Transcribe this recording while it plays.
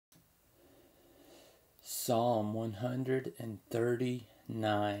Psalm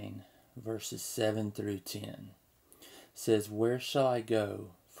 139, verses 7 through 10 says, "Where shall I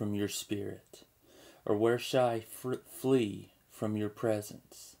go from your spirit? Or where shall I flee from your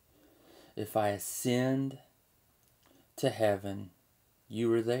presence? If I ascend to heaven,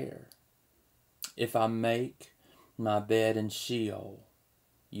 you are there. If I make my bed in Sheol,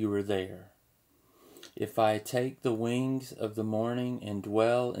 you are there. If I take the wings of the morning and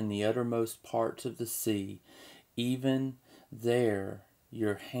dwell in the uttermost parts of the sea, even there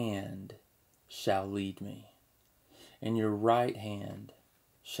your hand shall lead me, and your right hand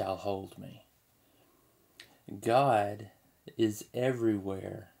shall hold me." God is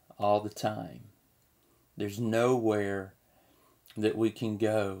everywhere all the time. There's nowhere that we can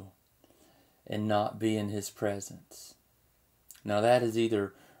go and not be in His presence. Now that is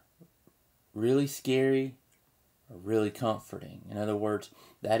either really scary or really comforting. In other words,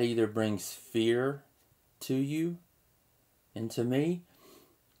 that either brings fear to you and to me,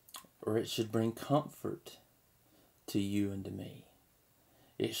 or it should bring comfort to you and to me.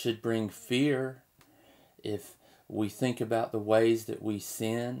 It should bring fear if we think about the ways that we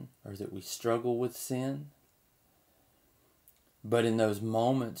sin or that we struggle with sin. But in those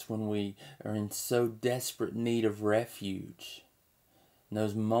moments when we are in so desperate need of refuge, in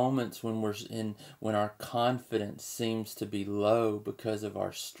those moments when when our confidence seems to be low because of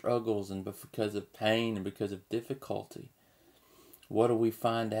our struggles and because of pain and because of difficulty, what do we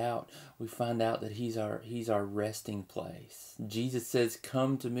find out? We find out that He's our resting place. Jesus says,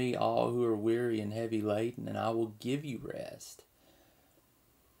 "Come to me, all who are weary and heavy laden, and I will give you rest."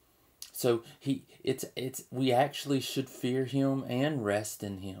 So we actually should fear Him and rest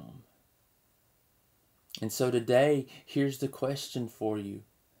in Him. And so today, here's the question for you.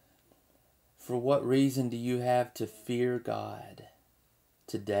 For what reason do you have to fear God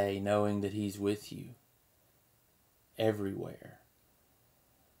today, knowing that He's with you everywhere?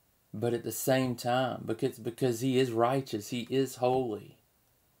 But at the same time, because He is righteous, He is holy,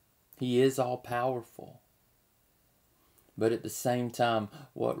 He is all-powerful. But at the same time,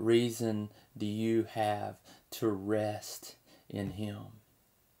 what reason do you have to rest in Him?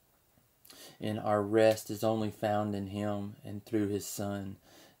 And our rest is only found in Him and through His Son,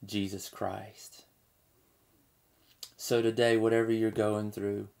 Jesus Christ. So today, whatever you're going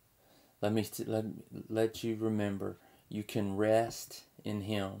through, let you remember you can rest in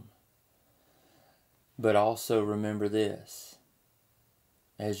Him. But also remember this: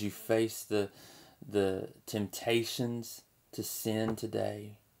 as you face the temptations to sin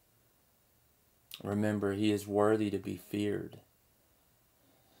today, remember He is worthy to be feared.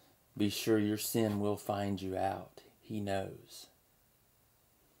 Be sure your sin will find you out. He knows.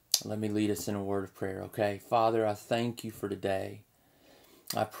 Let me lead us in a word of prayer, okay? Father, I thank You for today.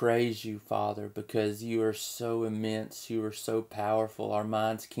 I praise You, Father, because You are so immense. You are so powerful. Our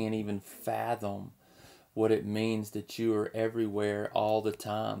minds can't even fathom what it means that You are everywhere all the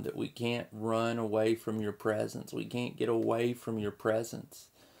time, that we can't run away from Your presence. We can't get away from Your presence.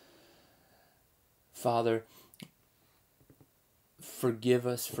 Father, forgive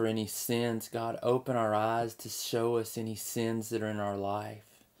us for any sins. God, open our eyes to show us any sins that are in our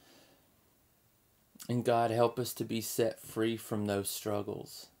life. And God, help us to be set free from those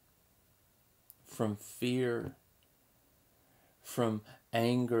struggles, from fear, from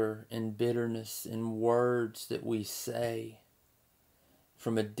anger and bitterness and words that we say,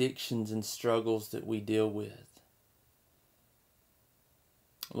 from addictions and struggles that we deal with.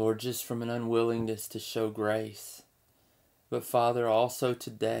 Lord, just from an unwillingness to show grace. But Father, also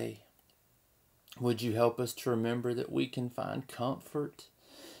today, would You help us to remember that we can find comfort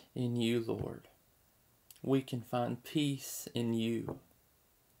in You, Lord. We can find peace in You.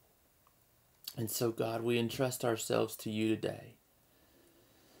 And so, God, we entrust ourselves to You today.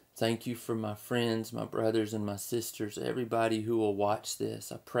 Thank You for my friends, my brothers and my sisters, everybody who will watch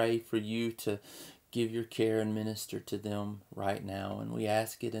this. I pray for You to give Your care and minister to them right now. And we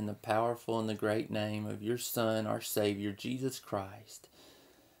ask it in the powerful and the great name of Your Son, our Savior, Jesus Christ,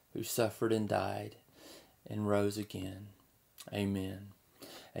 who suffered and died and rose again. Amen.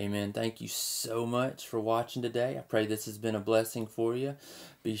 Amen. Thank you so much for watching today. I pray this has been a blessing for you.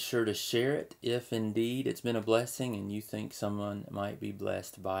 Be sure to share it if indeed it's been a blessing and you think someone might be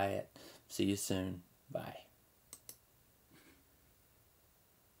blessed by it. See you soon. Bye.